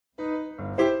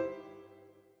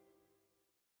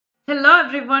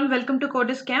everyone, welcome to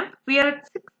Coders Camp. We are at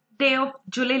 6th day of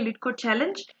July LeetCode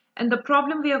challenge, and the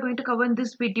problem we are going to cover in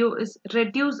this video is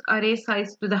reduce array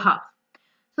size to the half.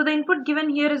 So the input given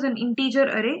here is an integer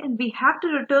array, and we have to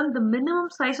return the minimum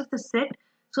size of the set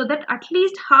so that at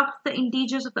least half the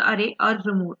integers of the array are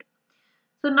removed.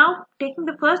 So now taking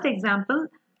the first example,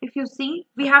 if you see,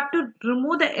 we have to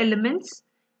remove the elements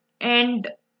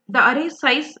and the array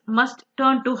size must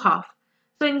turn to half.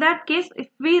 So in that case, if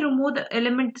we remove the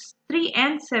elements 3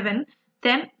 and 7,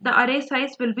 then the array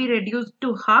size will be reduced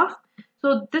to half.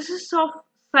 So this is of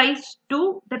size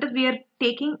 2, that is we are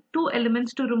taking 2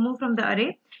 elements to remove from the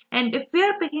array. And if we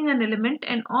are picking an element,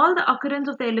 and all the occurrence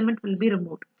of the element will be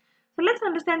removed. So let's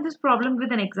understand this problem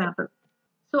with an example.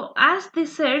 So as they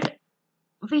said,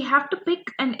 we have to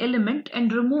pick an element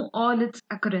and remove all its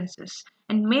occurrences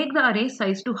and make the array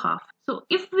size to half. So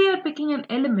if we are picking an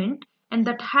element and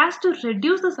that has to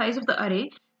reduce the size of the array,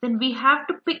 then we have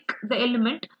to pick the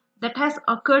element that has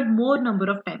occurred more number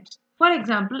of times. For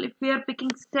example, if we are picking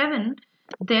 7,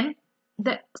 then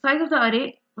the size of the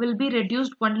array will be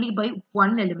reduced only by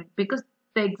one element because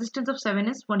the existence of 7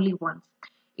 is only once.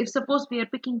 If suppose we are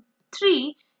picking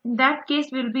 3, in that case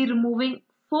we will be removing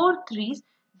 4 3s,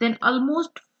 then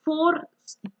almost 4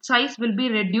 size will be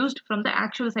reduced from the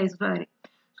actual size of the array.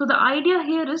 So the idea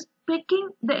here is picking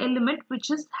the element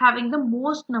which is having the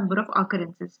most number of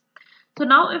occurrences. So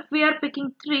now if we are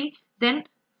picking 3, then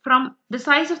from the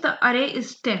size of the array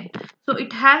is 10. So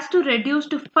it has to reduce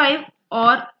to 5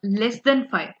 or less than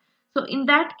 5. So in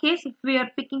that case, if we are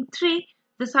picking 3,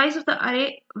 the size of the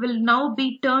array will now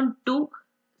be turned to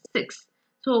 6.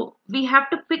 So we have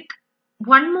to pick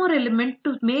one more element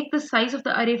to make the size of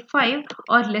the array 5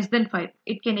 or less than 5.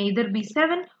 It can either be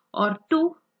 7 or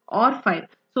 2 or 5.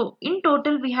 So in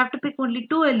total we have to pick only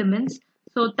 2 elements.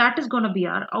 So that is going to be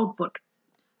our output.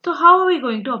 So how are we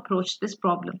going to approach this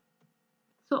problem?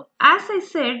 So as I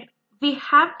said, we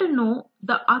have to know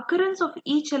the occurrence of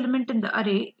each element in the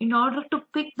array in order to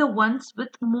pick the ones with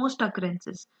most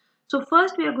occurrences. So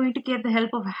first we are going to get the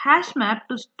help of a hash map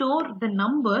to store the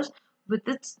numbers with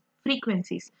its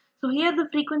frequencies. So here the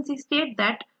frequency state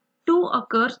that 2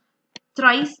 occurs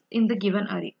thrice in the given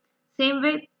array. Same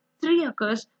way 3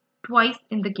 occurs twice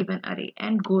in the given array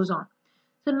and goes on.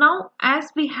 So now as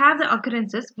we have the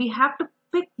occurrences, we have to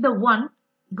pick the one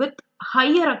with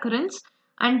higher occurrence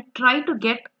and try to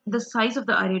get the size of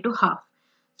the array to half.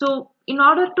 So in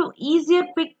order to easier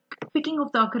picking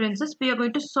of the occurrences, we are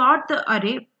going to sort the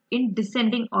array in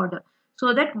descending order,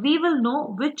 so that we will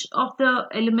know which of the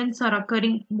elements are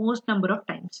occurring most number of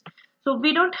times. So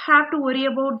we don't have to worry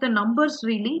about the numbers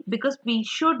really, because we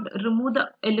should remove the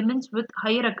elements with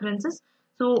higher occurrences.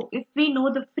 So if we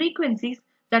know the frequencies,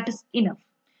 that is enough.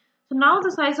 So now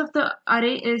the size of the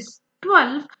array is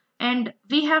 12 and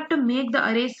we have to make the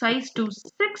array size to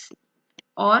 6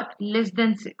 or less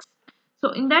than 6.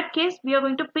 So in that case, we are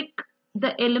going to pick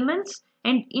the elements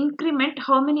and increment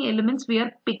how many elements we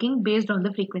are picking based on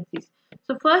the frequencies.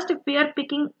 So first, if we are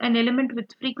picking an element with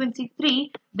frequency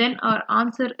 3, then our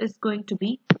answer is going to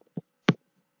be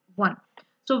 1.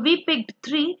 So we picked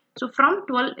 3. So from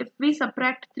 12, if we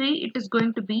subtract 3, it is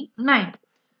going to be 9.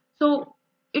 So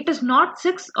it is not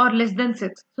 6 or less than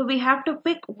 6. So we have to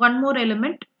pick one more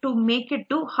element to make it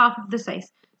to half of the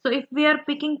size. So if we are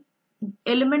picking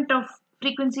element of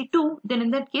frequency 2, then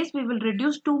in that case we will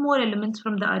reduce 2 more elements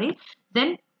from the array.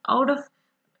 Then out of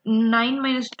 9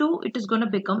 minus 2, it is going to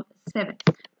become 7.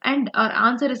 And our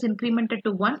answer is incremented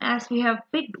to 1 as we have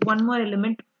picked one more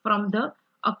element from the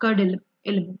occurred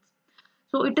elements.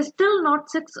 So it is still not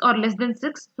 6 or less than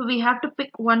 6. So we have to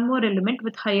pick one more element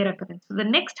with higher occurrence. So the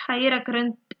next higher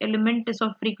occurrence element is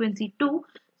of frequency 2.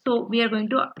 So we are going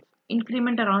to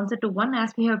increment our answer to 1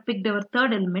 as we have picked our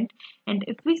third element. And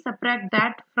if we subtract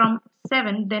that from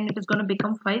 7, then it is going to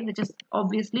become 5, which is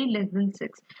obviously less than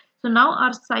 6. So now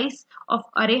our size of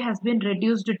array has been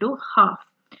reduced to half.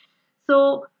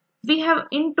 So we have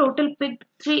in total picked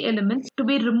 3 elements to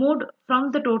be removed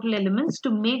from the total elements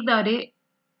to make the array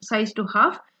size to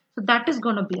half. So that is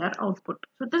going to be our output.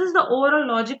 So this is the overall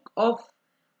logic of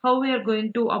how we are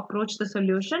going to approach the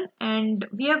solution, and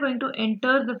we are going to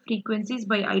enter the frequencies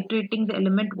by iterating the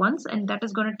element once, and that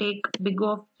is going to take big O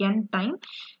of n time,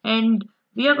 and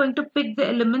we are going to pick the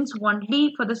elements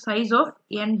only for the size of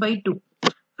n by 2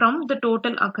 from the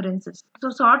total occurrences. So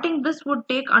sorting this would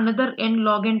take another n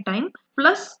log n time,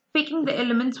 plus picking the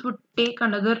elements would take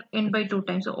another n by 2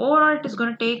 times. So overall it is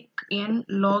going to take n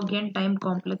log n time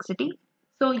complexity.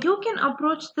 So you can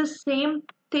approach the same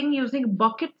thing using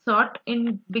bucket sort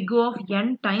in big O of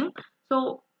n time.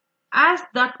 So as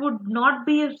that would not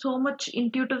be so much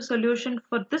intuitive solution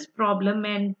for this problem,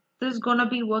 and this is gonna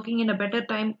be working in a better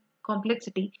time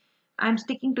complexity, I'm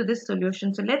sticking to this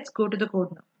solution. So let's go to the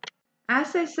code now.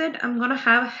 As I said, I'm gonna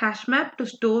have a hash map to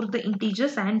store the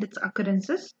integers and its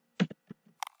occurrences.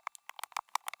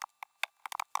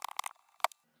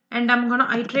 And I'm gonna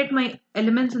iterate my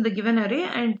elements in the given array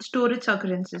and store its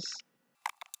occurrences.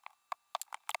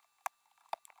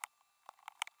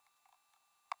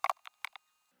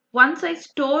 Once I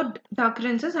stored the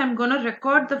occurrences, I'm going to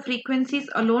record the frequencies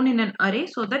alone in an array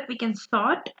so that we can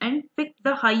sort and pick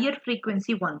the higher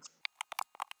frequency ones.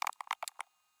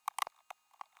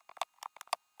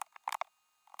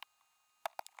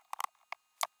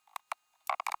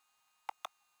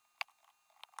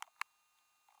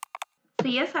 So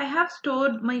yes, I have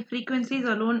stored my frequencies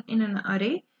alone in an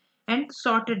array and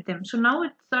sorted them. So now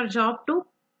it's our job to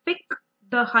pick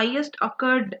the highest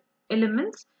occurred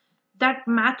elements that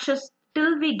matches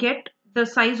till we get the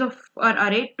size of our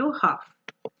array to half.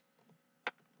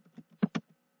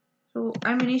 So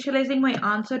I'm initializing my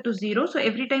answer to 0. So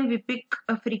every time we pick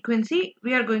a frequency,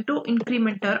 we are going to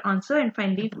increment our answer, and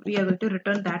finally we are going to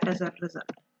return that as our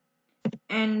result.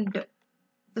 And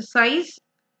the size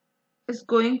is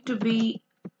going to be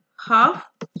half.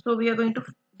 So we are going to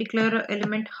declare an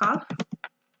element half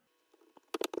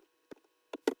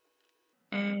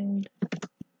and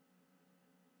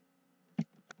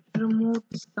remove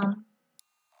sum.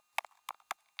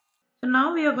 So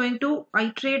now we are going to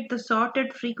iterate the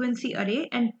sorted frequency array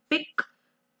and pick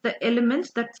the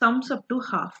elements that sums up to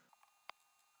half.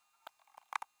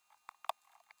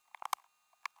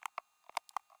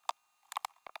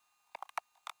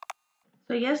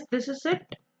 So yes, this is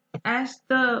it. As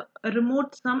the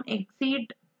removed sum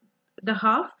exceed the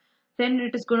half, then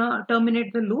it is going to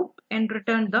terminate the loop and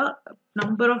return the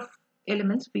number of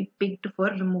elements we picked for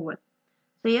removal.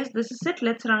 So yes, this is it.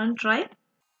 Let's run and try.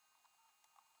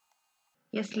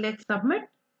 Yes, let's submit.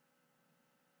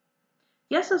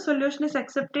 Yes, the solution is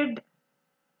accepted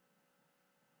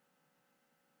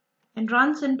and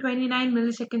runs in 29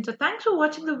 milliseconds. So thanks for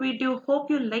watching the video. Hope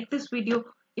you like this video.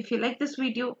 If you like this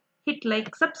video, hit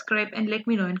like, subscribe, and let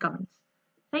me know in comments.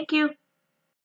 Thank you.